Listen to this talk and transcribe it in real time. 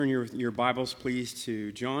Turn your Bibles, please,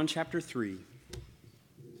 to John chapter 3.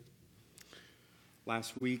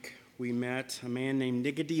 Last week, we met a man named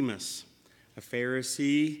Nicodemus, a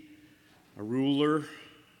Pharisee, a ruler,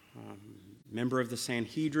 member of the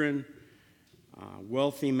Sanhedrin,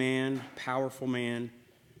 wealthy man, powerful man,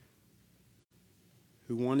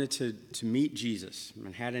 who wanted to meet Jesus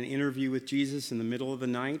and had an interview with Jesus in the middle of the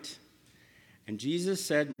night. And Jesus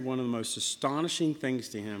said one of the most astonishing things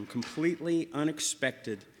to him, completely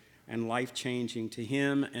unexpected and life-changing to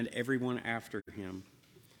him and everyone after him.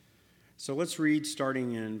 So let's read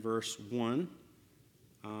starting in verse 1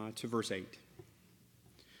 to verse 8.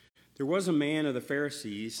 There was a man of the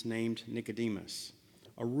Pharisees named Nicodemus,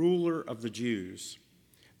 a ruler of the Jews.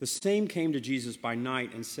 The same came to Jesus by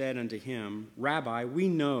night and said unto him, Rabbi, we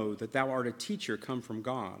know that thou art a teacher come from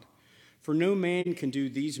God. For no man can do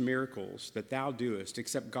these miracles that thou doest,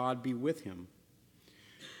 except God be with him.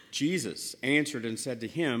 Jesus answered and said to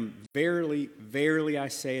him, Verily, verily, I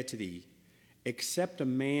say it to thee, except a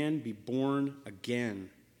man be born again,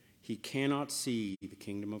 he cannot see the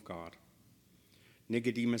kingdom of God.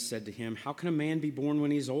 Nicodemus said to him, How can a man be born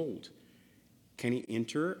when he is old? Can he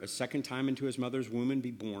enter a second time into his mother's womb and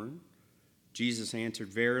be born? Jesus answered,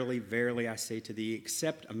 Verily, verily, I say to thee,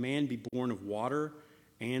 except a man be born of water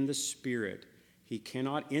and the Spirit, he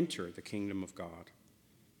cannot enter the kingdom of God.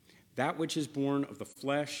 That which is born of the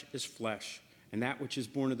flesh is flesh, and that which is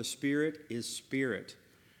born of the Spirit is spirit.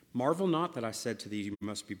 Marvel not that I said to thee, You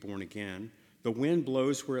must be born again. The wind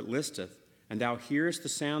blows where it listeth, and thou hearest the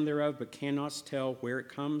sound thereof, but cannot tell where it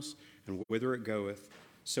comes and whither it goeth.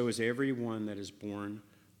 So is every one that is born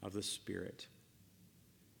of the Spirit.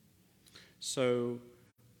 So,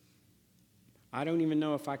 I don't even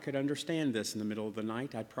know if I could understand this in the middle of the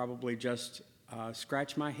night. I'd probably just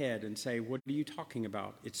scratch my head and say, what are you talking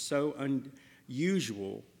about? It's so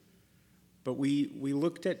unusual. But we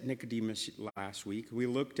looked at Nicodemus last week. We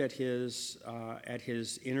looked at his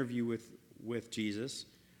interview with Jesus.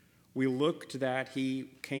 We looked that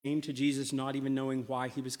he came to Jesus not even knowing why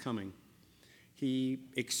he was coming. He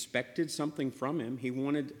expected something from him. He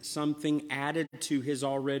wanted something added to his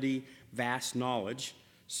already vast knowledge,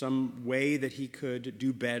 some way that he could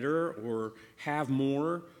do better or have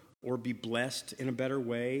more or be blessed in a better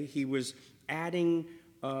way. He was adding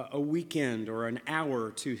a weekend or an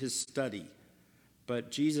hour to his study.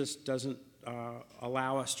 But Jesus doesn't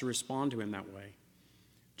allow us to respond to him that way.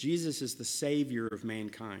 Jesus is the Savior of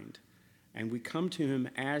mankind. And we come to him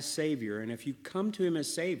as Savior. And if you come to him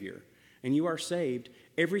as Savior and you are saved,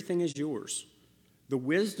 everything is yours. The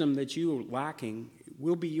wisdom that you are lacking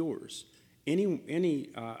will be yours. Any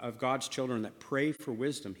of God's children that pray for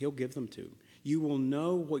wisdom, he'll give them to them. You will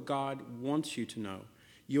know what God wants you to know.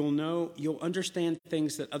 You'll understand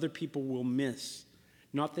things that other people will miss.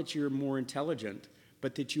 Not that you're more intelligent,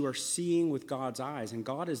 but that you are seeing with God's eyes. And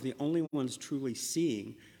God is the only one that's truly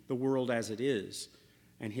seeing the world as it is,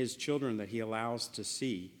 and his children that he allows to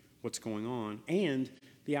see what's going on. And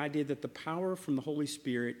the idea that the power from the Holy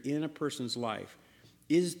Spirit in a person's life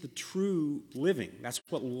is the true living. That's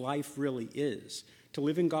what life really is. To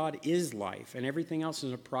live in God is life, and everything else is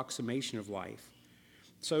an approximation of life.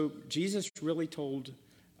 So Jesus really told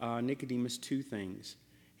Nicodemus two things.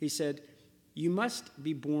 He said, you must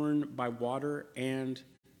be born by water and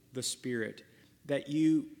the Spirit, that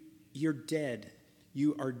you're dead.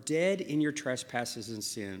 You are dead in your trespasses and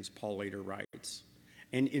sins, Paul later writes.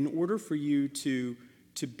 And in order for you to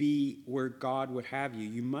be where God would have you,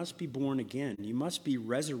 you must be born again. You must be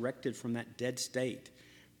resurrected from that dead state.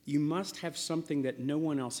 You must have something that no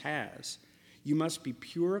one else has. You must be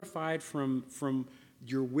purified from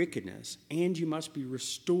your wickedness, and you must be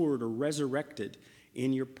restored or resurrected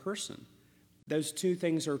in your person. Those two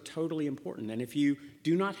things are totally important. And if you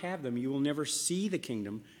do not have them, you will never see the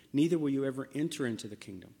kingdom, neither will you ever enter into the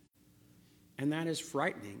kingdom. And that is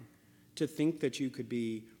frightening, to think that you could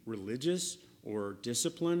be religious or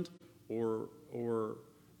disciplined or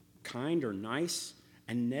kind or nice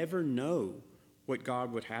and never know what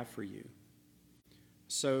God would have for you.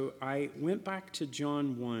 So I went back to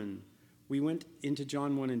John 1. We went into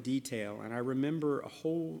John 1 in detail, and I remember a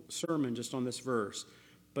whole sermon just on this verse.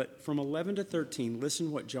 But from 11 to 13,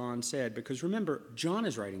 listen what John said, because remember, John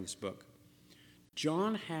is writing this book.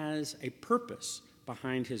 John has a purpose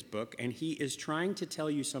behind his book, and he is trying to tell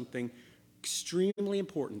you something extremely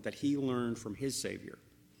important that he learned from his Savior.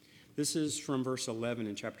 This is from verse 11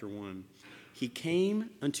 in chapter 1. He came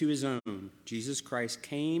unto his own. Jesus Christ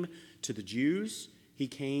came to the Jews. He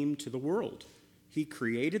came to the world. He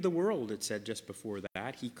created the world, it said just before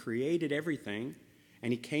that. He created everything,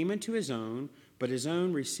 and he came unto his own, but his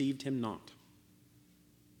own received him not.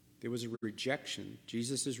 There was a rejection.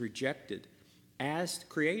 Jesus is rejected as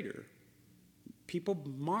creator. People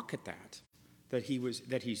mock at that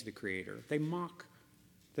he's the creator. They mock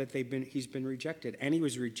that he's been rejected, and he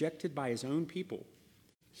was rejected by his own people.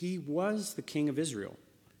 He was the king of Israel.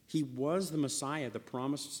 He was the Messiah, the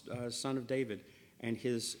promised son of David, and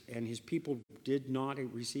his people did not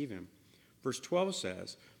receive him. Verse 12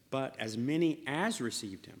 says, "But as many as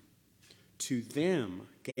received him, to them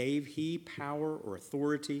gave he power or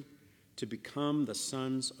authority to become the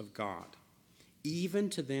sons of God, even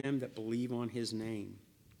to them that believe on his name,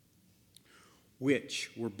 which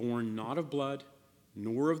were born not of blood,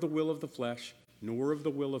 nor of the will of the flesh, nor of the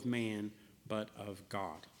will of man, but of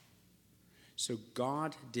God." So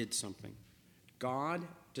God did something. God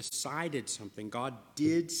decided something. God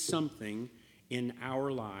did something in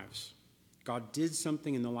our lives. God did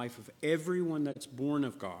something in the life of everyone that's born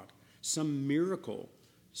of God. Some miracle,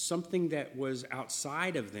 something that was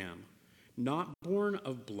outside of them. Not born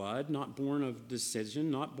of blood, not born of decision,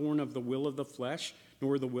 not born of the will of the flesh,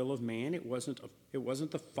 nor the will of man. It wasn't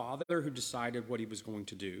the Father who decided what he was going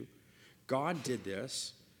to do. God did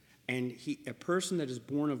this, and a person that is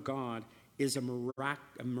born of God is a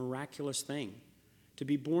miraculous thing. To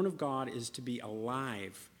be born of God is to be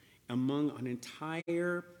alive among an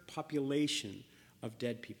entire population of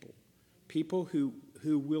dead people. People who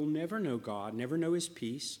will never know God, never know his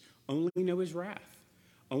peace, only know his wrath,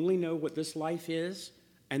 only know what this life is,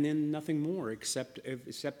 and then nothing more except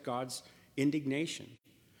God's indignation.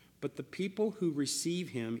 But the people who receive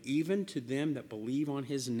him, even to them that believe on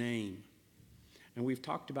his name. And we've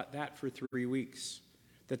talked about that for 3 weeks.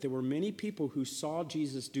 That there were many people who saw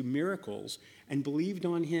Jesus do miracles and believed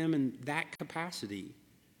on him in that capacity.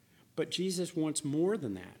 But Jesus wants more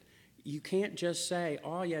than that. You can't just say,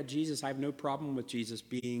 "Oh yeah, Jesus, I have no problem with Jesus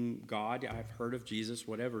being God. I've heard of Jesus,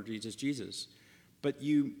 whatever, Jesus." But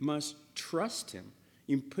you must trust him.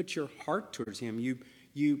 You put your heart towards him.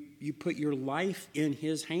 You put your life in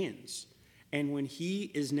his hands. And when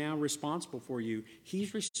he is now responsible for you,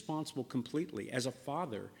 he's responsible completely as a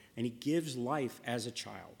father, and he gives life as a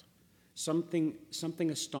child. Something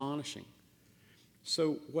astonishing.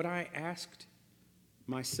 So what I asked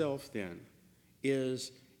myself then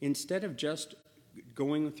is, instead of just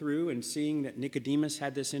going through and seeing that Nicodemus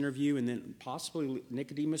had this interview and then possibly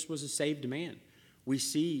Nicodemus was a saved man, we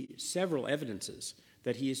see several evidences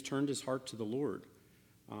that he has turned his heart to the Lord.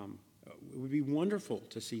 It would be wonderful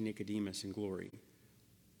to see Nicodemus in glory.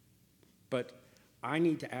 But I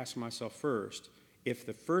need to ask myself first, if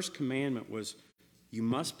the first commandment was, you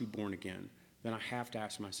must be born again, then I have to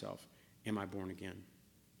ask myself, am I born again?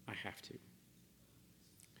 I have to.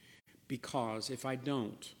 Because if I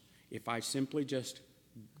don't, if I simply just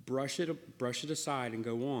brush it aside and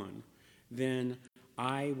go on, then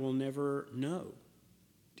I will never know.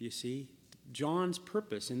 Do you see? John's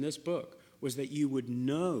purpose in this book was that you would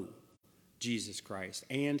know Jesus Christ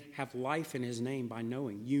and have life in his name by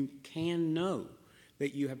knowing. You can know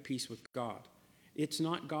that you have peace with God. It's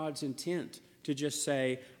not God's intent to just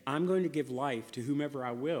say, I'm going to give life to whomever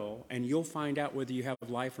I will, and you'll find out whether you have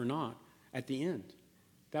life or not at the end.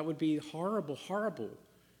 That would be horrible, horrible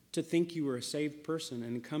to think you were a saved person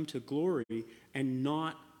and come to glory and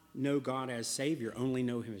not know God as Savior, only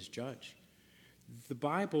know him as judge. The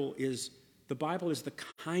Bible is the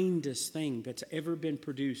kindest thing that's ever been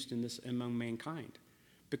produced among mankind,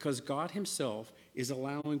 because God himself is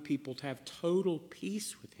allowing people to have total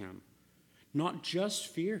peace with him, not just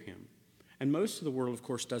fear him. And most of the world, of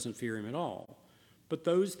course, doesn't fear him at all. But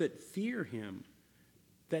those that fear him,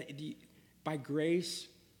 that by grace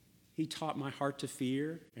he taught my heart to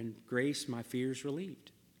fear, and grace my fears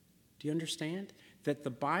relieved. Do you understand? That the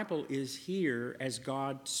Bible is here as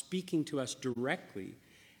God speaking to us directly,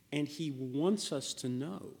 and he wants us to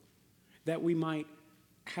know that we might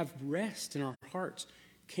have rest in our hearts.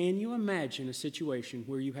 Can you imagine a situation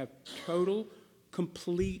where you have total,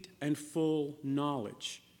 complete, and full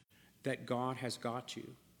knowledge that God has got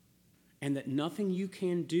you, and that nothing you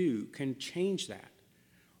can do can change that?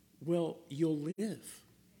 Well, you'll live.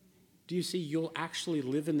 Do you see? You'll actually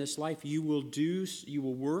live in this life. You will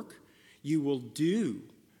work, you will do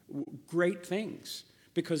great things.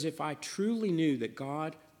 Because if I truly knew that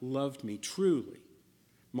God loved me truly,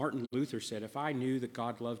 Martin Luther said, if I knew that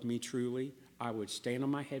God loved me truly, I would stand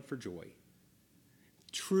on my head for joy.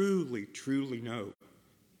 Truly, truly know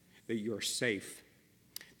that you're safe.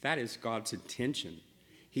 That is God's intention.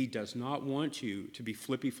 He does not want you to be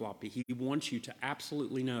flippy-floppy. He wants you to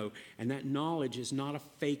absolutely know. And that knowledge is not a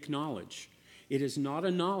fake knowledge. It is not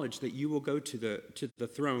a knowledge that you will go to the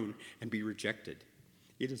throne and be rejected.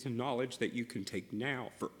 It is a knowledge that you can take now,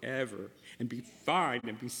 forever, and be fine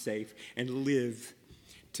and be safe and live,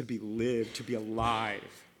 to be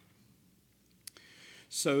alive.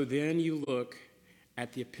 So then you look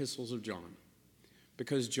at the epistles of John.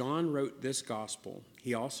 Because John wrote this gospel,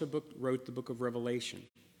 he also wrote the book of Revelation.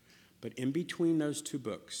 But in between those two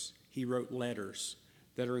books, he wrote letters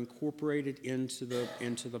that are incorporated into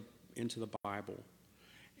the Bible.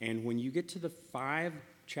 And when you get to the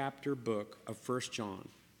 5-chapter book of 1 John,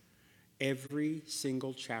 every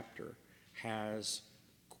single chapter has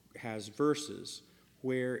verses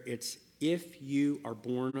where it's, if you are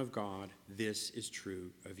born of God, this is true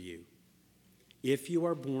of you. If you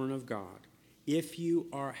are born of God, if you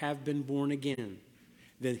have been born again,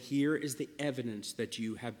 then here is the evidence that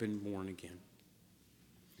you have been born again.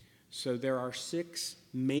 So there are 6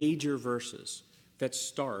 major verses that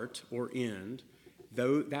start or end,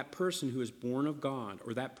 though that person who is born of God,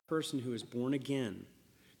 or that person who is born again,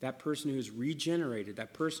 that person who is regenerated,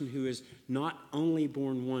 that person who is not only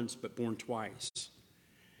born once but born twice,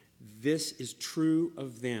 this is true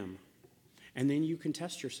of them. And then you can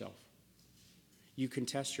test yourself. You can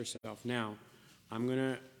test yourself. Now, I'm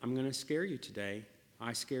gonna scare you today.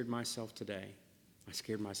 I scared myself today. I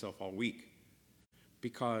scared myself all week.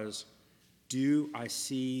 Because do I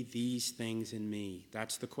see these things in me?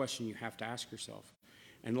 That's the question you have to ask yourself.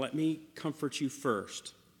 And let me comfort you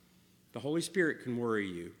first. The Holy Spirit can worry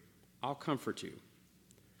you. I'll comfort you.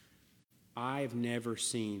 I've never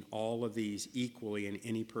seen all of these equally in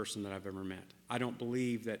any person that I've ever met. I don't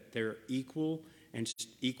believe that they're equal and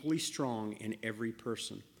equally strong in every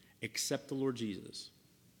person, except the Lord Jesus.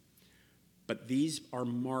 But these are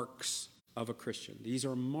marks of a Christian. These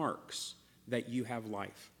are marks that you have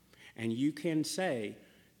life. And you can say,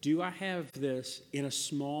 do I have this in a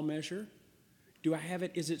small measure? Do I have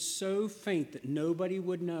it? Is it so faint that nobody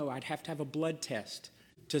would know? I'd have to have a blood test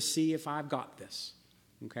to see if I've got this.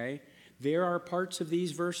 Okay? There are parts of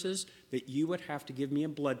these verses that you would have to give me a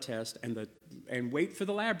blood test and wait for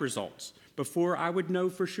the lab results before I would know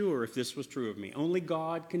for sure if this was true of me. Only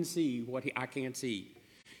God can see what I can't see.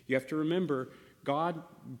 You have to remember, God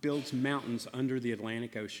builds mountains under the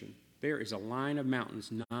Atlantic Ocean. There is a line of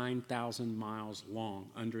mountains 9,000 miles long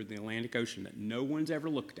under the Atlantic Ocean that no one's ever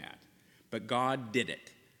looked at. But God did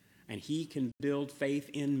it. And he can build faith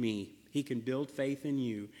in me. He can build faith in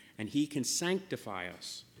you. And he can sanctify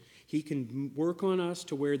us. He can work on us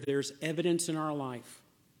to where there's evidence in our life.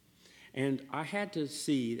 And I had to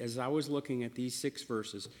see, as I was looking at these 6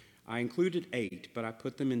 verses, I included 8, but I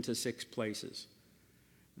put them into 6 places.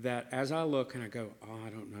 That as I look and I go, I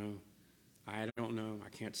don't know, I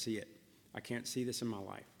can't see it. I can't see this in my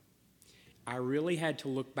life. I really had to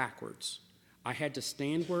look backwards. I had to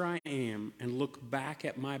stand where I am and look back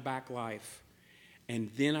at my back life. And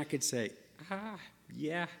then I could say,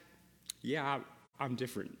 yeah, I'm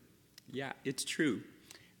different. Yeah, it's true.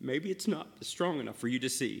 Maybe it's not strong enough for you to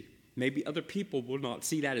see. Maybe other people will not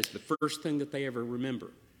see that as the first thing that they ever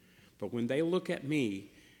remember. But when they look at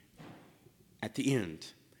me, at the end,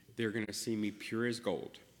 they're going to see me pure as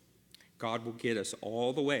gold. God will get us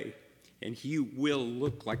all the way, and he will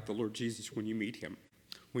look like the Lord Jesus when you meet him.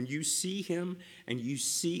 When you see him and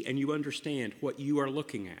you understand what you are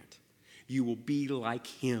looking at, you will be like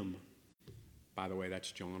him. By the way,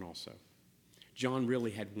 that's John also. John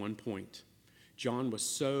really had one point. John was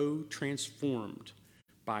so transformed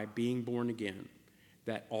by being born again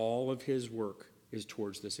that all of his work is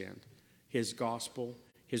towards this end. His gospel,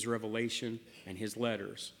 his revelation, and his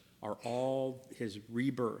letters are all his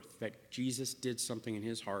rebirth, that Jesus did something in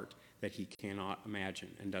his heart that he cannot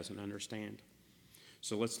imagine and doesn't understand.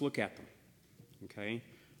 So let's look at them, okay?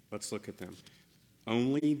 Let's look at them.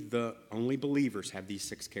 Only believers have these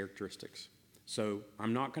 6 characteristics. So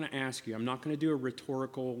I'm not going to ask you, I'm not going to do a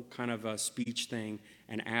rhetorical kind of a speech thing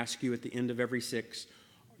and ask you at the end of every 6,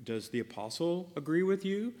 does the apostle agree with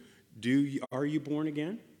you? Are you born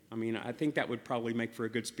again? I mean, I think that would probably make for a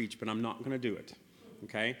good speech, but I'm not going to do it,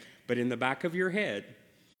 okay? But in the back of your head,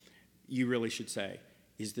 you really should say,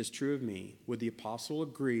 is this true of me? Would the apostle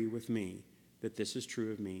agree with me that this is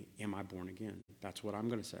true of me? Am I born again? That's what I'm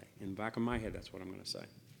going to say. In the back of my head, that's what I'm going to say.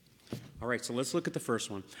 All right, so let's look at the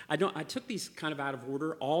first one. I took these kind of out of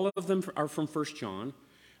order. All of them are from 1 John.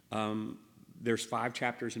 There's 5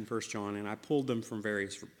 chapters in 1 John, and I pulled them from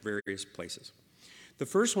various places. The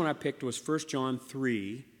first one I picked was 1 John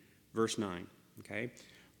 3, verse 9. Okay?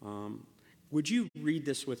 Would you read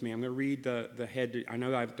this with me? I'm going to read the head. I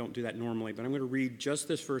know I don't do that normally, but I'm going to read just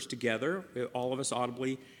this verse together, all of us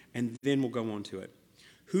audibly, and then we'll go on to it.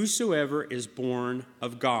 Whosoever is born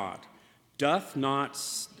of God doth not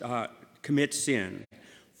commit sin,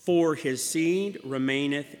 For his seed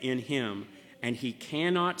remaineth in him, and he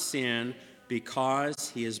cannot sin because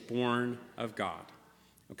he is born of God.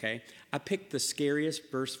 Okay? I picked the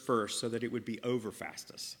scariest verse first so that it would be over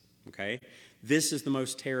fastest. Okay? This is the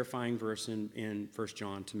most terrifying verse in 1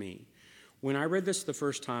 John to me. When I read this the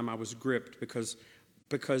first time, I was gripped because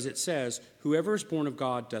it says, whoever is born of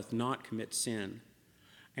God doth not commit sin.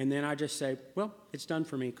 And then I just say, well, it's done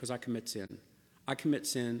for me because I commit sin. I commit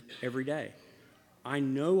sin every day. I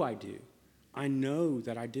know I do. I know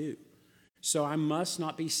that I do. So I must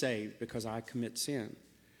not be saved because I commit sin.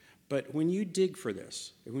 But when you dig for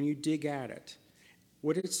this, when you dig at it,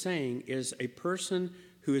 what it's saying is a person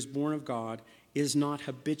who is born of God is not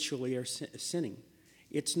habitually sinning.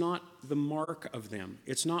 It's not the mark of them.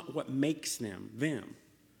 It's not what makes them them.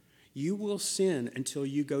 You will sin until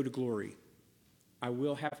you go to glory. I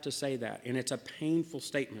will have to say that, and it's a painful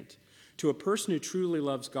statement. To a person who truly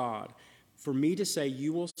loves God, for me to say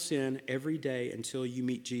you will sin every day until you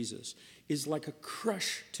meet Jesus is like a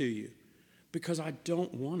crush to you because I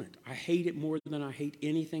don't want it. I hate it more than I hate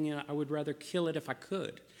anything, and I would rather kill it if I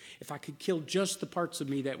could. If I could kill just the parts of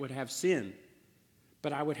me that would have sin,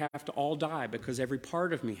 but I would have to all die because every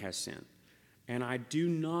part of me has sin. And I do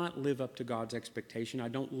not live up to God's expectation. I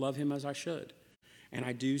don't love him as I should, and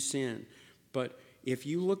I do sin. But if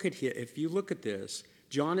you look at this,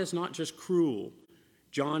 John is not just cruel.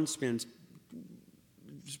 John spends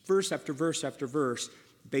verse after verse after verse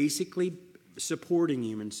basically supporting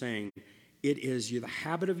you and saying, it is the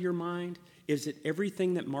habit of your mind? Is it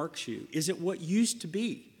everything that marks you? Is it what used to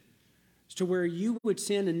be? To where you would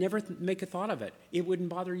sin and never make a thought of it. It wouldn't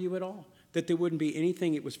bother you at all. That there wouldn't be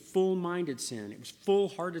anything. It was full-minded sin. It was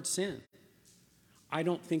full-hearted sin. I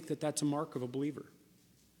don't think that that's a mark of a believer.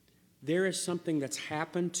 There is something that's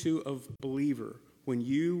happened to a believer when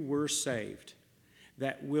you were saved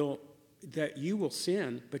that you will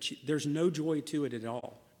sin, but there's no joy to it at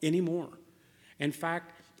all anymore. In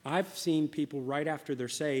fact, I've seen people right after they're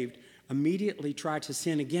saved immediately try to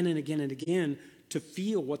sin again and again and again to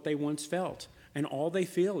feel what they once felt. And all they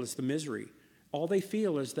feel is the misery. All they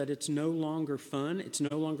feel is that it's no longer fun. It's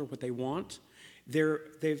no longer what they want.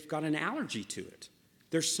 They've got an allergy to it.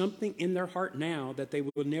 There's something in their heart now that they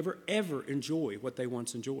will never, ever enjoy what they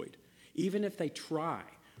once enjoyed. Even if they try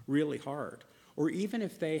really hard. Or even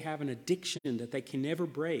if they have an addiction that they can never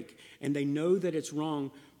break and they know that it's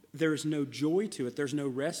wrong, there's no joy to it. There's no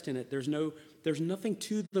rest in it. There's nothing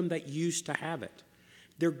to them that used to have it.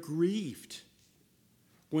 They're grieved.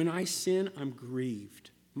 When I sin, I'm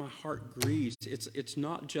grieved. My heart grieves. It's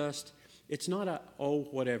not a, oh,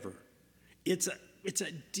 whatever. It's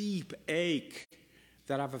a deep ache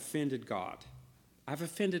that I've offended God. I've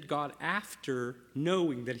offended God after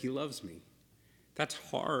knowing that he loves me. That's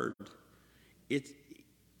hard. It's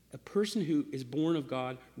a person who is born of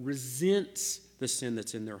God resents the sin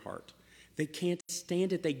that's in their heart. They can't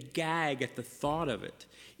stand it. They gag at the thought of it.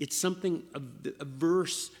 It's something,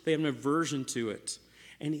 averse. They have an aversion to it.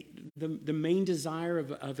 And the main desire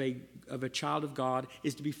of a child of God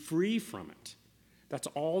is to be free from it. That's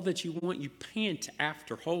all that you want. You pant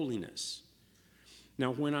after holiness.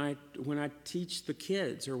 Now, when I teach the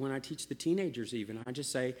kids or when I teach the teenagers even, I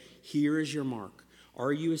just say, here is your mark.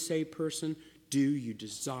 Are you a saved person? Do you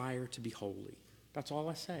desire to be holy? That's all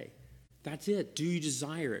I say. That's it. Do you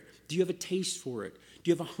desire it? Do you have a taste for it? Do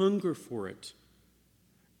you have a hunger for it?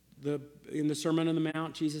 In the Sermon on the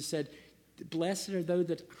Mount, Jesus said, blessed are those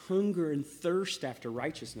that hunger and thirst after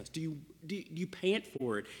righteousness. Do you pant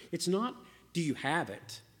for it? It's not, do you have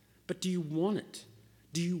it? But do you want it?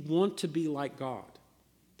 Do you want to be like God?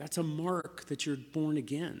 That's a mark that you're born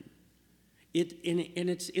again. And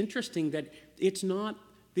it's interesting that it's not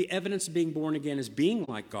the evidence of being born again is being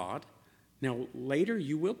like God. Now, later,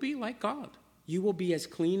 you will be like God. You will be as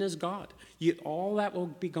clean as God. All that will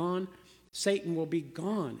be gone. Satan will be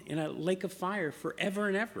gone in a lake of fire forever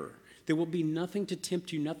and ever. There will be nothing to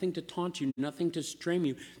tempt you, nothing to taunt you, nothing to strain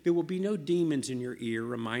you. There will be no demons in your ear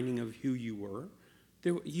reminding of who you were.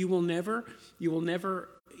 You will never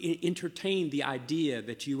entertain the idea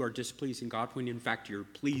that you are displeasing God when in fact you're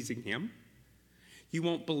pleasing him. You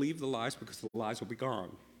won't believe the lies because the lies will be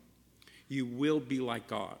gone. You will be like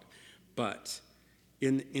God. But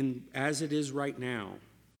in as it is right now,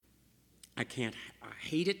 I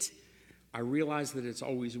hate it. I realize that it's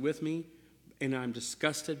always with me, and I'm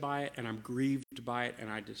disgusted by it, and I'm grieved by it, and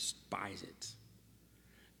I despise it.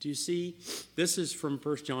 Do you see? This is from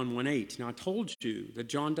 1 John 1:8. Now, I told you that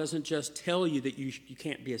John doesn't just tell you that you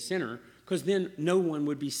can't be a sinner, because then no one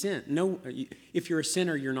would be sin. No, if you're a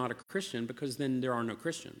sinner, you're not a Christian, because then there are no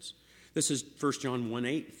Christians. This is 1 John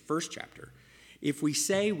 1:8, first chapter. If we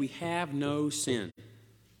say we have no sin,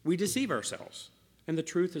 We deceive ourselves, and the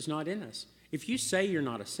truth is not in us. If you say you're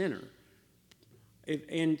not a sinner,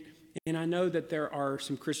 and I know that there are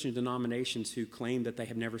some Christian denominations who claim that they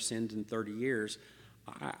have never sinned in 30 years,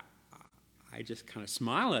 I just kind of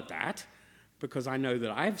smile at that because I know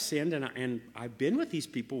that I've sinned, and I've been with these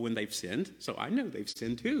people when they've sinned, so I know they've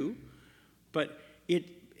sinned too. But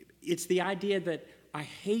it's the idea that I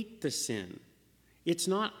hate the sin. It's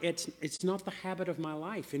not the habit of my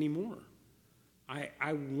life anymore.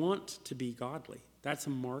 I want to be godly. That's a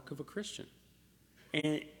mark of a Christian.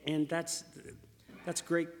 And that's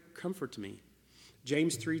great comfort to me.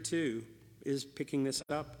 James 3:2 is picking this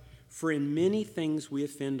up. For in many things we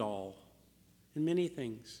offend all. In many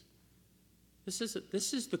things. This is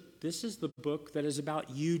the book that is about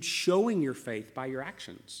you showing your faith by your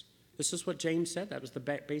actions. This is what James said. That was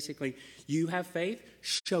basically, you have faith,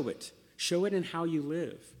 show it. Show it in how you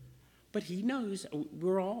live. But he knows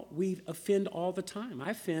we offend all the time.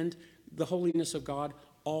 I offend the holiness of God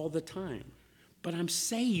all the time. But I'm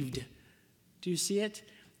saved. Do you see it?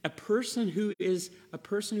 A person who is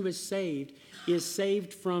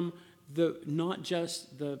saved from not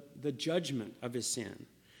just the judgment of his sin,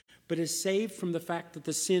 but is saved from the fact that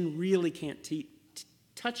the sin really can't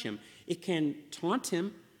touch him. It can taunt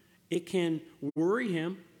him, it can worry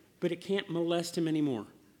him, but it can't molest him anymore.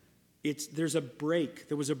 There's a break.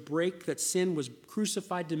 There was a break that sin was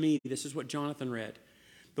crucified to me. This is what Jonathan read.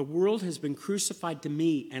 The world has been crucified to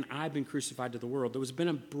me, and I've been crucified to the world. There has been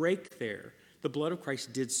a break there. The blood of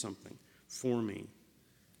Christ did something for me.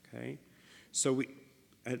 Okay? So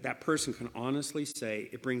that person can honestly say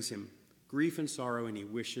it brings him grief and sorrow, and he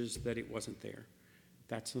wishes that it wasn't there.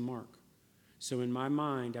 That's the mark. So in my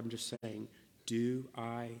mind, I'm just saying, do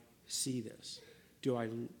I see this? Do I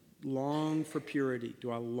long for purity?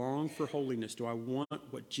 Do I long for holiness? Do I want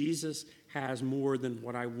what Jesus has more than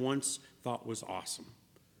what I once thought was awesome?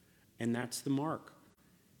 And that's the mark.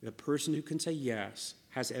 The person who can say yes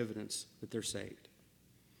has evidence that they're saved.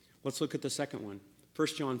 Let's look at the second one. 1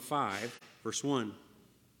 John 5, verse 1.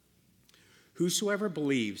 Whosoever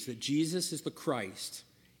believes that Jesus is the Christ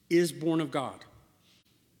is born of God.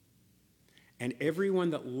 And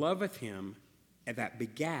everyone that loveth him, and that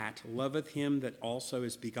begat, loveth him that also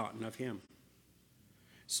is begotten of him.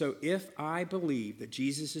 So if I believe that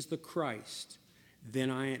Jesus is the Christ,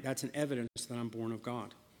 then that's an evidence that I'm born of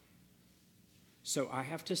God. So I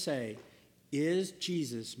have to say, is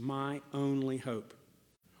Jesus my only hope?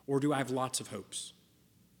 Or do I have lots of hopes?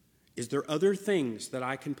 Is there other things that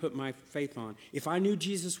I can put my faith on? If I knew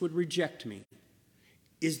Jesus would reject me,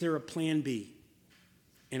 is there a plan B?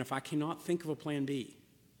 And if I cannot think of a plan B,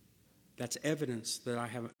 that's evidence that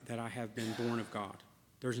I have been born of God.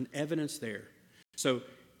 There's an evidence there. So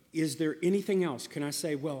is there anything else? Can I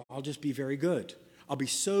say, well, I'll just be very good. I'll be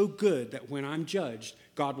so good that when I'm judged,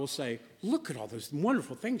 God will say, look at all those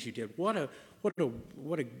wonderful things you did. What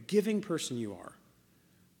a giving person you are.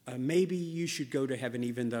 Maybe you should go to heaven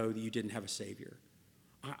even though you didn't have a Savior.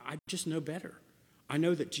 I just know better. I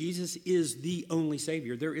know that Jesus is the only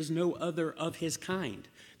Savior. There is no other of his kind.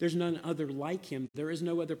 There's none other like him. There is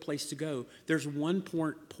no other place to go. There's one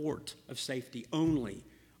port of safety only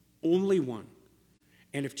one.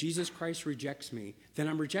 And if Jesus Christ rejects me, then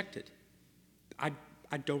I'm rejected.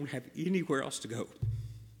 I don't have anywhere else to go.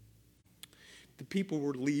 The people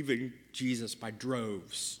were leaving Jesus by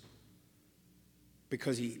droves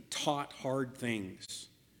because he taught hard things.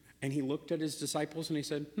 And he looked at his disciples and he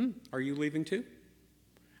said, are you leaving too?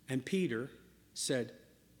 And Peter said,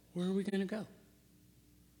 where are we going to go?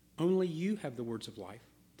 Only you have the words of life.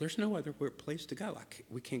 There's no other place to go.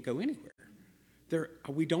 We can't go anywhere.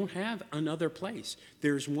 We don't have another place.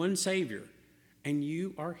 There's one Savior, and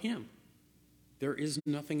you are him. There is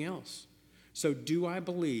nothing else. So do I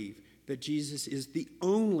believe that Jesus is the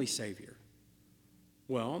only Savior?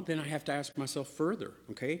 Well, then I have to ask myself further,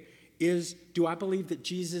 okay? Do I believe that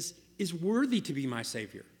Jesus is worthy to be my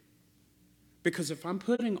Savior? Because if I'm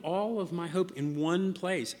putting all of my hope in one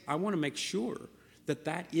place, I want to make sure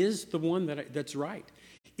that is the one that's right.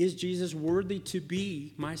 Is Jesus worthy to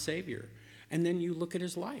be my Savior? And then you look at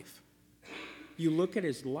his life. You look at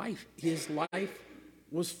his life. His life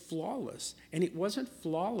was flawless. And it wasn't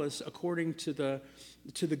flawless according to the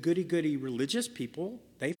goody-goody religious people.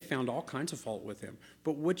 They found all kinds of fault with him.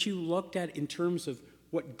 But what you looked at in terms of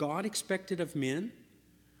what God expected of men,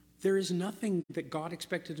 there is nothing that God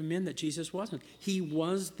expected of men that Jesus wasn't. He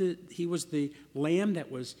was the lamb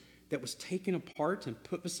that was taken apart and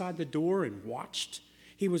put beside the door and watched.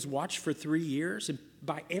 He was watched for 3 years and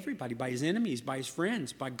by everybody, by his enemies, by his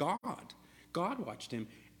friends, by God. God watched him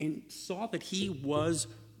and saw that he was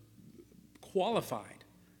qualified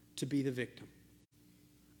to be the victim.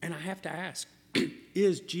 And I have to ask,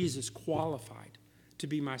 is Jesus qualified to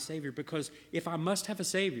be my Savior? Because if I must have a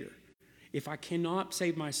Savior, if I cannot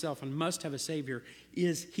save myself and must have a Savior,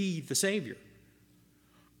 is he the Savior?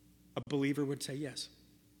 A believer would say yes.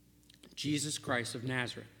 Jesus Christ of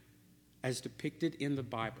Nazareth, as depicted in the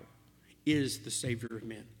Bible, is the Savior of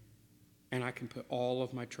men. And I can put all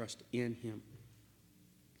of my trust in him.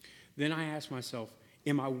 Then I ask myself,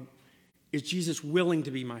 is Jesus willing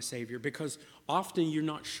to be my Savior? Because often you're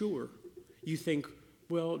not sure. You think,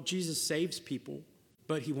 well, Jesus saves people,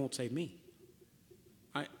 but he won't save me.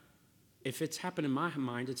 If it's happened in my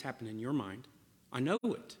mind, it's happened in your mind. I know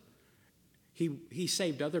it. He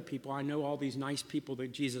saved other people. I know all these nice people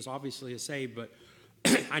that Jesus obviously has saved, but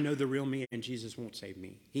I know the real me, and Jesus won't save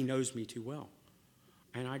me. He knows me too well.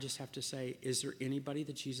 And I just have to say, is there anybody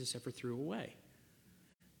that Jesus ever threw away?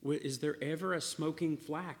 Is there ever a smoking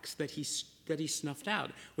flax that he snuffed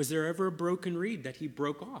out? Was there ever a broken reed that he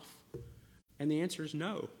broke off? And the answer is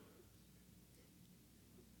no.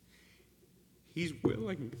 He's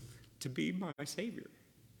willing to be my Savior.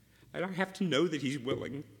 And I have to know that he's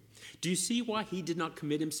willing. Do you see why he did not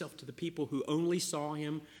commit himself to the people who only saw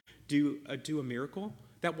him do a miracle?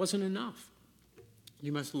 That wasn't enough.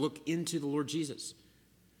 You must look into the Lord Jesus.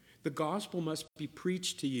 The gospel must be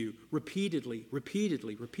preached to you repeatedly,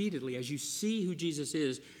 repeatedly, repeatedly. As you see who Jesus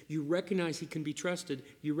is, you recognize he can be trusted,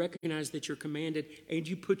 you recognize that you're commanded, and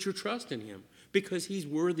you put your trust in him because he's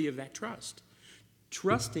worthy of that trust.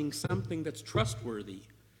 Trusting something that's trustworthy,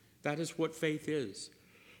 that is what faith is.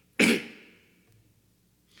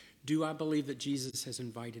 Do I believe that Jesus has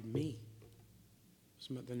invited me?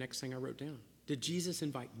 That's the next thing I wrote down. Did Jesus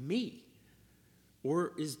invite me?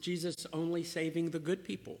 Or is Jesus only saving the good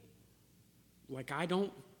people? Like, I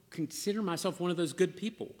don't consider myself one of those good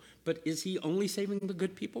people, but is he only saving the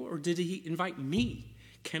good people, or did he invite me?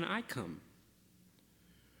 Can I come?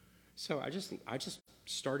 So I just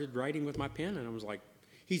started writing with my pen, and I was like,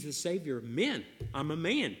 he's the Savior of men. I'm a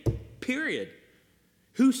man, period.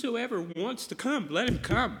 Whosoever wants to come, let him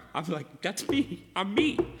come. I'm like, that's me. I'm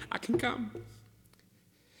me. I can come.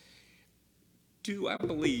 Do I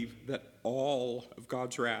believe that all of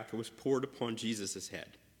God's wrath was poured upon Jesus'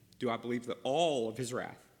 head? Do I believe that all of his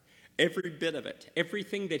wrath, every bit of it,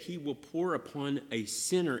 everything that he will pour upon a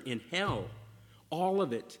sinner in hell, all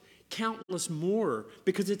of it, countless more,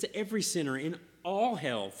 because it's every sinner in all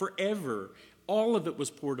hell forever, all of it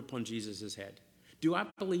was poured upon Jesus' head? Do I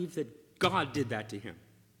believe that God did that to him?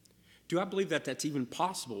 Do I believe that that's even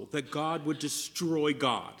possible, that God would destroy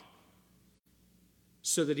God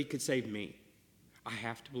so that he could save me? I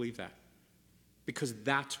have to believe that, because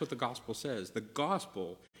that's what the gospel says. The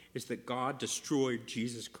gospel is that God destroyed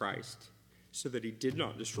Jesus Christ so that he did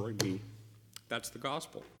not destroy me. That's the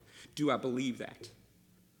gospel. Do I believe that?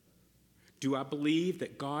 Do I believe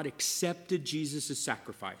that God accepted Jesus'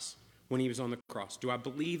 sacrifice when he was on the cross? Do I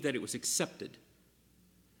believe that it was accepted?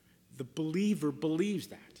 The believer believes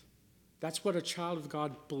that. That's what a child of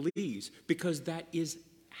God believes, because that is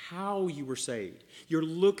how you were saved. You're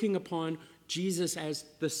looking upon Jesus as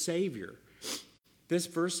the Savior. This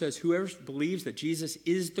verse says, whoever believes that Jesus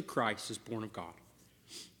is the Christ is born of God.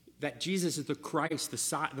 That Jesus is the Christ,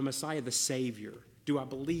 the Messiah, the Savior. Do I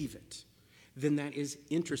believe it? Then that is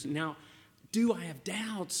interesting. Now, do I have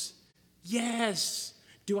doubts? Yes.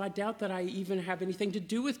 Do I doubt that I even have anything to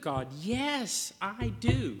do with God? Yes, I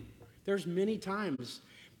do. There's many times.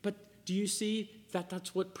 But do you see that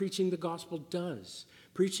that's what preaching the gospel does?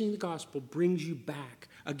 Preaching the gospel brings you back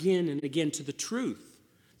again and again to the truth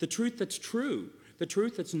that's true, the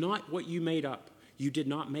truth that's not what you made up. You did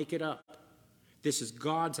not make it up. This is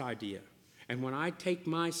God's idea. And when I take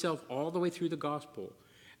myself all the way through the gospel,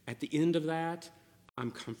 at the end of that,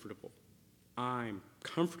 I'm comfortable. I'm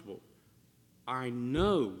comfortable. I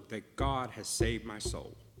know that God has saved my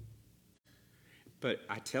soul. But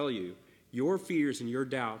I tell you, your fears and your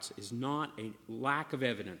doubts is not a lack of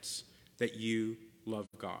evidence that you love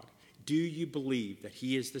God. Do you believe that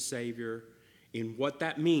he is the Savior? In what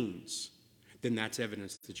that means, then that's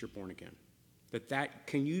evidence that you're born again.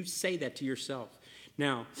 Can you say that to yourself?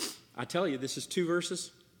 Now, I tell you, this is 2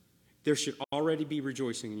 verses. There should already be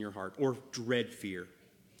rejoicing in your heart, or dread fear.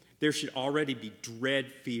 There should already be dread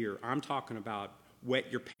fear. I'm talking about wet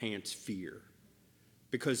your pants fear.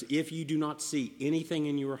 Because if you do not see anything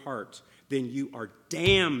in your heart, then you are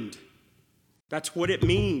damned. That's what it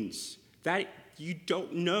means. That you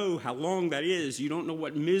don't know how long that is. You don't know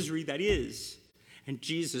what misery that is. And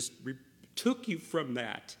Jesus took you from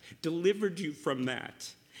that, delivered you from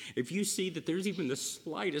that. If you see that there's even the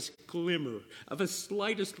slightest glimmer of a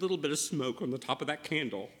slightest little bit of smoke on the top of that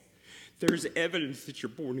candle, there's evidence that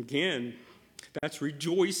you're born again. That's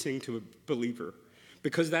rejoicing to a believer,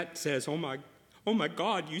 because that says, oh my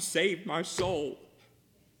God, you saved my soul.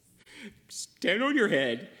 Stand on your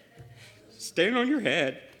head. Stand on your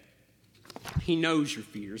head. He knows your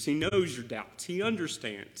fears. He knows your doubts. He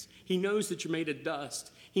understands. He knows that you're made of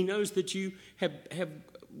dust. He knows that you have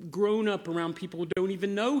grown up around people who don't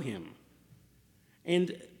even know him.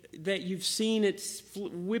 And that you've seen it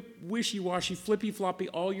wishy-washy, flippy-floppy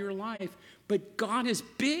all your life. But God is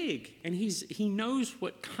big, and he knows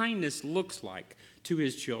what kindness looks like to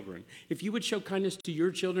his children. If you would show kindness to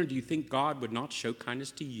your children, do you think God would not show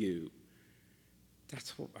kindness to you?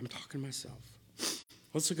 That's what I'm talking to myself.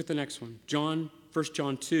 Let's look at the next one. 1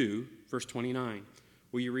 John 2, verse 29.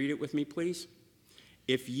 Will you read it with me, please?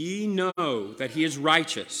 If ye know that he is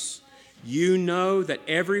righteous, you know that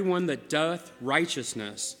everyone that doth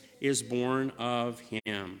righteousness is born of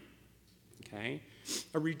him. Okay?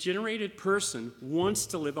 A regenerated person wants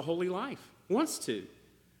to live a holy life. Wants to.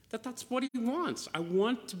 That's what he wants. I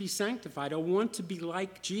want to be sanctified. I want to be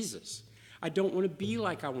like Jesus. I don't want to be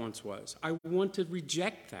like I once was. I want to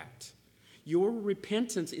reject that. Your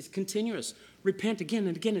repentance is continuous. Repent again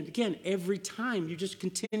and again and again. Every time you're just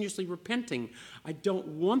continuously repenting. I don't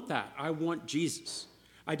want that. I want Jesus.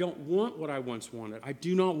 I don't want what I once wanted. I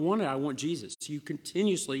do not want it. I want Jesus. You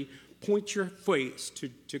continuously point your face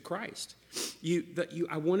to Christ.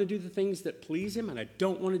 I want to do the things that please him, and I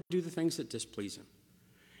don't want to do the things that displease him.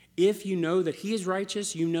 If you know that he is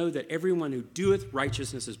righteous, you know that everyone who doeth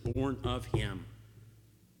righteousness is born of him.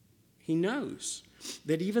 He knows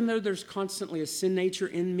that even though there's constantly a sin nature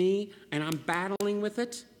in me and I'm battling with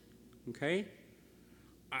it, okay,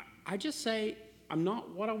 I just say I'm not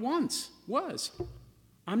what I once was.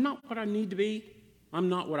 I'm not what I need to be. I'm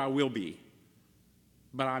not what I will be.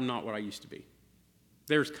 But I'm not what I used to be.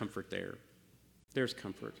 There's comfort there. There's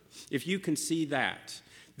comfort. If you can see that,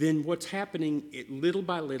 then what's happening little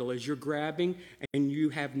by little is you're grabbing and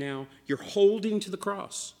you're holding to the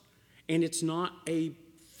cross. And it's not a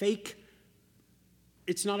fake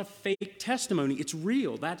testimony. It's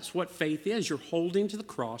real. That's what faith is. You're holding to the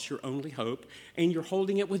cross, your only hope, and you're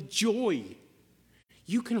holding it with joy.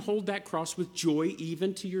 You can hold that cross with joy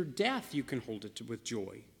even to your death. You can hold it with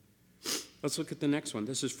joy. Let's look at the next one.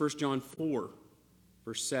 This is 1 John 4,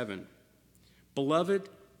 verse 7. Beloved,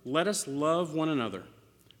 let us love one another,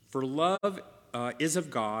 for love is of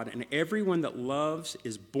God, and everyone that loves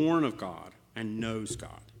is born of God and knows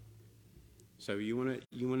God. So you want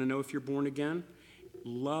to know if you're born again?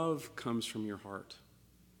 Love comes from your heart.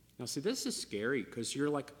 Now, see, this is scary because you're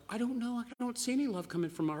like, I don't know. I don't see any love coming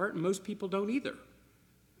from my heart, and most people don't either.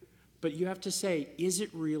 But you have to say, is it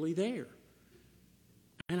really there?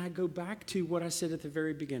 And I go back to what I said at the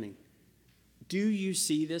very beginning. Do you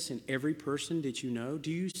see this in every person that you know? Do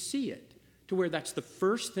you see it to where that's the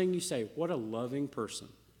first thing you say? What a loving person.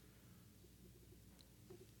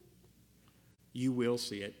 You will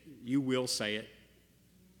see it. You will say it.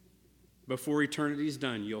 Before eternity is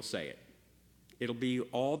done, you'll say it. It'll be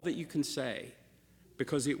all that you can say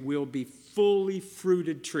because it will be fully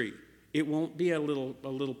fruited tree. It won't be a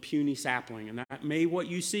little puny sapling. And that may what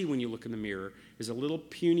you see when you look in the mirror is a little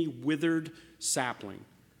puny, withered sapling.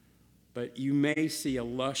 But you may see a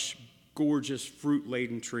lush, gorgeous,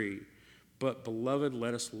 fruit-laden tree. But, beloved,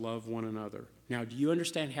 let us love one another. Now, do you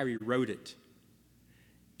understand how he wrote it?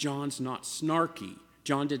 John's not snarky.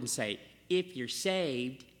 John didn't say, if you're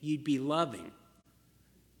saved, you'd be loving.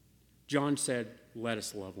 John said, let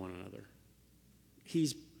us love one another.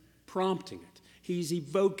 He's prompting it. He's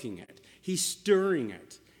evoking it. He's stirring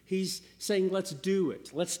it. He's saying, let's do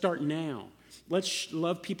it. Let's start now. Let's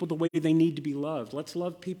love people the way they need to be loved. Let's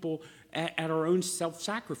love people at our own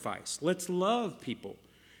self-sacrifice. Let's love people.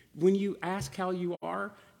 When you ask how you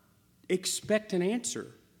are, expect an answer.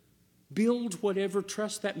 Build whatever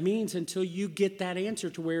trust that means until you get that answer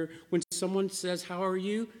to where when someone says, how are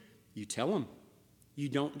you? You tell them. You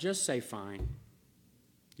don't just say fine.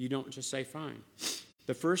 You don't just say fine.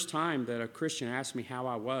 The first time that a Christian asked me how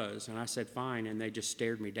I was, and I said fine, and they just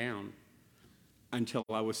stared me down until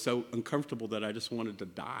I was so uncomfortable that I just wanted to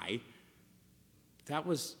die, that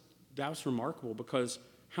was remarkable because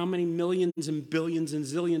how many millions and billions and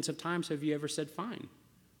zillions of times have you ever said fine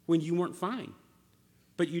when you weren't fine?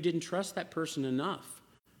 But you didn't trust that person enough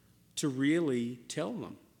to really tell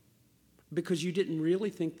them because you didn't really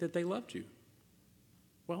think that they loved you.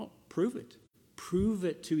 Well, prove it. Prove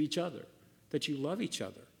it to each other that you love each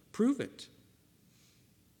other. Prove it.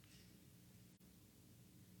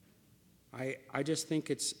 I just think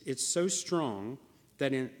it's so strong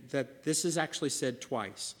that this is actually said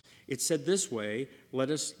twice. It's said this way, let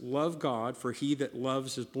us love God, for he that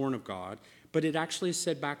loves is born of God. But it actually is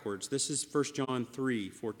said backwards. This is 1 John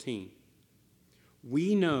 3:14.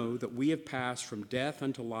 We know that we have passed from death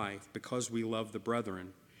unto life because we love the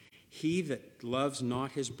brethren. He that loves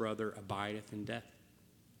not his brother abideth in death.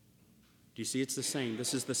 Do you see it's the same?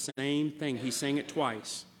 This is the same thing. He's saying it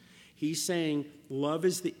twice. He's saying love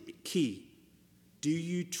is the key. Do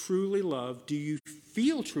you truly love? Do you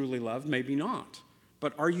feel truly loved? Maybe not.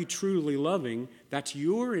 But are you truly loving? That's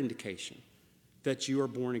your indication that you are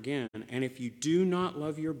born again. And if you do not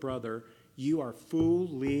love your brother, you are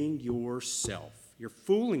fooling yourself. You're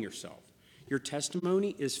fooling yourself. Your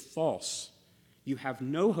testimony is false. You have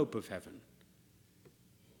no hope of heaven.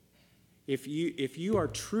 If you are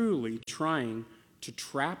truly trying to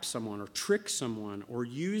trap someone or trick someone or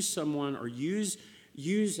use someone or use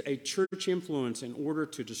a church influence in order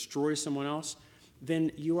to destroy someone else,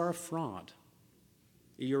 then you are a fraud.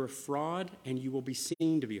 You're a fraud, and you will be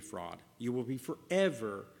seen to be a fraud. You will be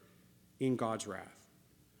forever in God's wrath.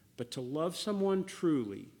 But to love someone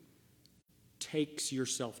truly takes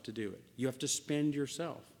yourself to do it. You have to spend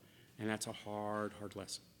yourself, and that's a hard, hard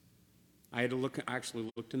lesson. I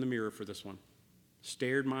actually looked in the mirror for this one,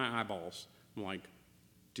 stared my eyeballs. I'm like,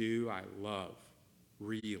 do I love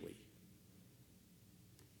really?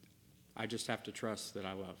 I just have to trust that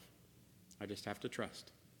I love. I just have to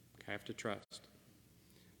trust. I have to trust.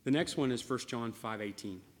 The next one is 1 John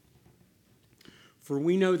 5:18. For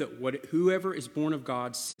we know that whoever is born of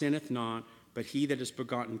God sinneth not, but he that is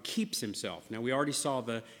begotten keeps himself. Now, we already saw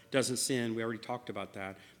the doesn't sin. We already talked about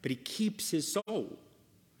that. But he keeps his soul.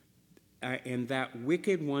 And that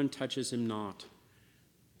wicked one touches him not.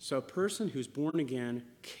 So a person who's born again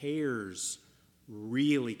cares,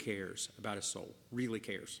 really cares about his soul, really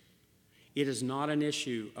cares. It is not an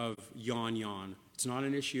issue of yawn, yawn. It's not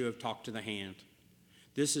an issue of talk to the hand.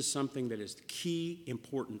 This is something that is key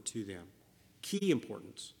important to them. Key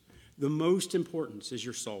importance. The most importance is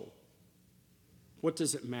your soul. What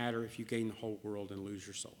does it matter if you gain the whole world and lose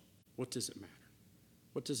your soul? What does it matter?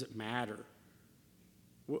 What does it matter?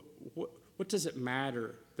 What does it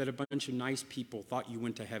matter that a bunch of nice people thought you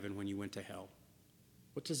went to heaven when you went to hell?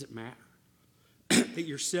 What does it matter? That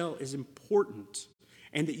your soul is important,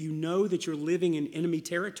 and that you know that you're living in enemy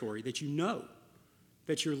territory, that you know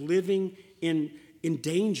that you're living in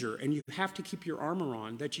danger, and you have to keep your armor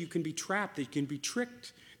on, that you can be trapped, that you can be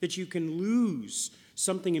tricked, that you can lose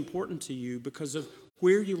something important to you because of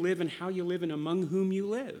where you live and how you live and among whom you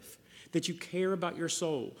live, that you care about your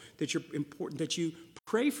soul, that you're important, that you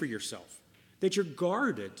pray for yourself, that you're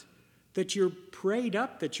guarded, that you're prayed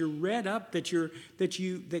up, that you're read up,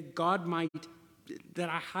 that God might, that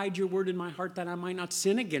I hide your word in my heart that I might not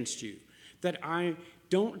sin against you, that I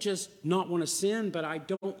don't just not want to sin, but I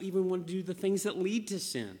don't even want to do the things that lead to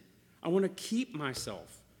sin. I want to keep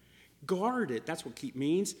myself. Guard it. That's what keep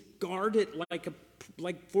means. Guard it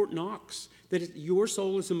like Fort Knox. That your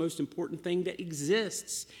soul is the most important thing that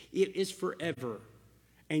exists. It is forever.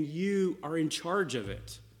 And you are in charge of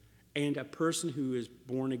it. And a person who is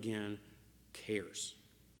born again cares.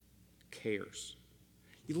 Cares.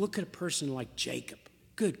 You look at a person like Jacob.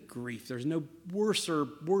 Good grief, there's no worser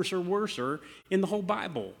in the whole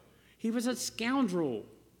Bible. He was a scoundrel.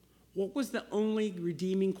 What was the only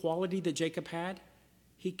redeeming quality that Jacob had?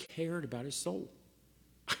 He cared about his soul.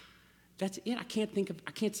 That's it. I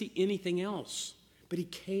can't see anything else. But he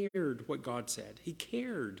cared what God said. He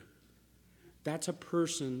cared. That's a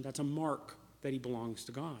person, that's a mark that he belongs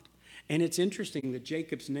to God. And it's interesting that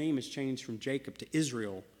Jacob's name is changed from Jacob to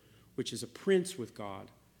Israel, which is a prince with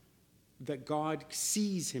God. That God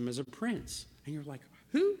sees him as a prince. And you're like,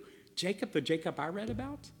 who? Jacob, the Jacob I read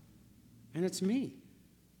about? And it's me.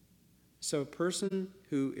 So a person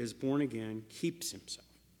who is born again keeps himself.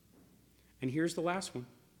 And here's the last one.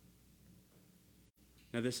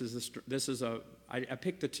 Now I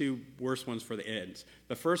picked the two worst ones for the ends.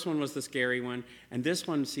 The first one was the scary one, and this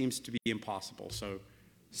one seems to be impossible. So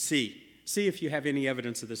see if you have any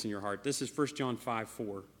evidence of this in your heart. This is 1 John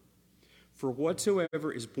 5:4. For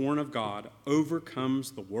whatsoever is born of God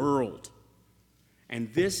overcomes the world.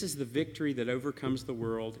 And this is the victory that overcomes the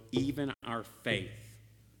world, even our faith.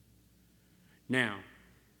 Now,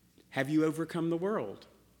 have you overcome the world?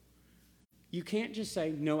 You can't just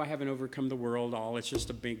say, no, I haven't overcome the world, it's just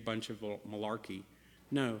a big bunch of malarkey.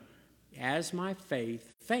 No, as my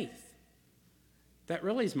faith. That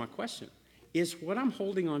really is my question. Is what I'm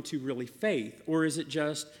holding on to really faith, or is it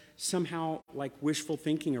just somehow like wishful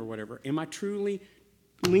thinking or whatever? Am I truly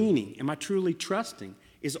leaning? Am I truly trusting?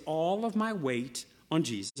 Is all of my weight on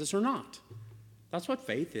Jesus or not? That's what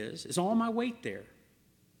faith is. Is all my weight there?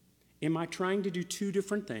 Am I trying to do two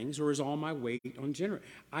different things, or is all my weight on general?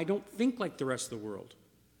 I don't think like the rest of the world.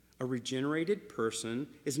 a regenerated person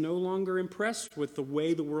is no longer impressed with the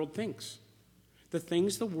way the world thinks. The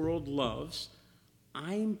things the world loves,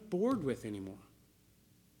 I'm bored with anymore.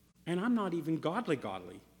 And I'm not even godly.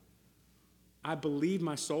 I believe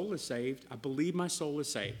my soul is saved.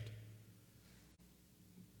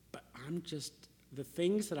 But the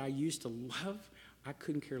things that I used to love, I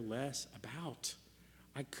couldn't care less about.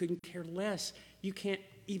 I couldn't care less. You can't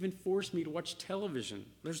even force me to watch television.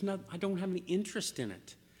 I don't have any interest in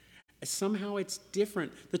it. Somehow it's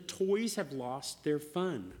different. The toys have lost their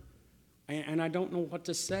fun. And I don't know what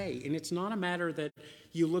to say. And it's not a matter that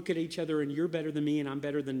you look at each other and you're better than me and I'm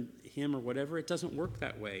better than him or whatever. It doesn't work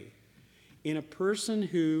that way. In a person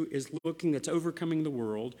who is that's overcoming the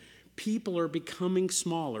world, people are becoming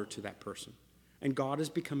smaller to that person. And God is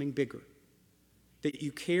becoming bigger. That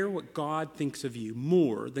you care what God thinks of you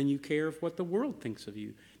more than you care of what the world thinks of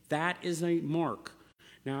you. That is a mark.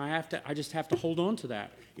 Now I just have to hold on to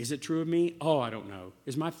that. Is it true of me? Oh, I don't know.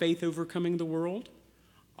 Is my faith overcoming the world?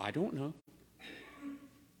 I don't know.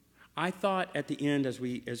 I thought at the end as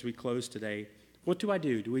we close today, what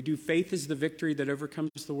do? Do we do faith is the victory that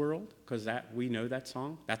overcomes the world? Because we know that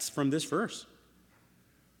song. That's from this verse.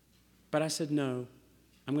 But I said, no,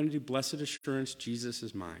 I'm going to do blessed assurance, Jesus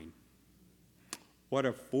is mine. What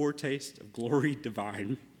a foretaste of glory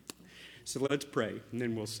divine. So let's pray, and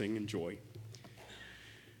then we'll sing in joy.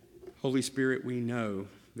 Holy Spirit, we know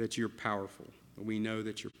that you're powerful. We know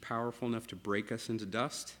that you're powerful enough to break us into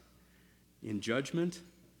dust in judgment,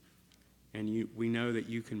 and we know that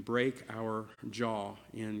you can break our jaw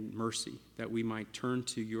in mercy, that we might turn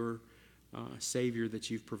to your Savior that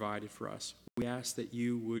you've provided for us. We ask that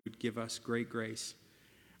you would give us great grace,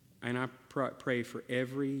 and I pray for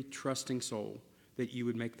every trusting soul that you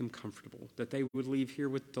would make them comfortable, that they would leave here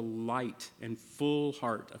with delight and full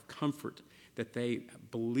heart of comfort, that they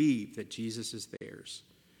believe that Jesus is theirs.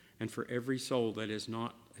 And for every soul that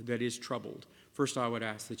is troubled, first I would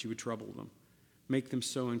ask that you would trouble them. Make them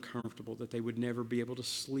so uncomfortable that they would never be able to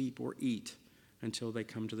sleep or eat until they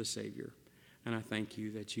come to the Savior. And I thank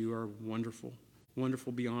you that you are wonderful,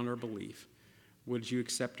 wonderful beyond our belief. Would you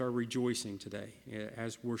accept our rejoicing today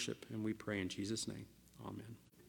as worship? And we pray in Jesus' name. Amen.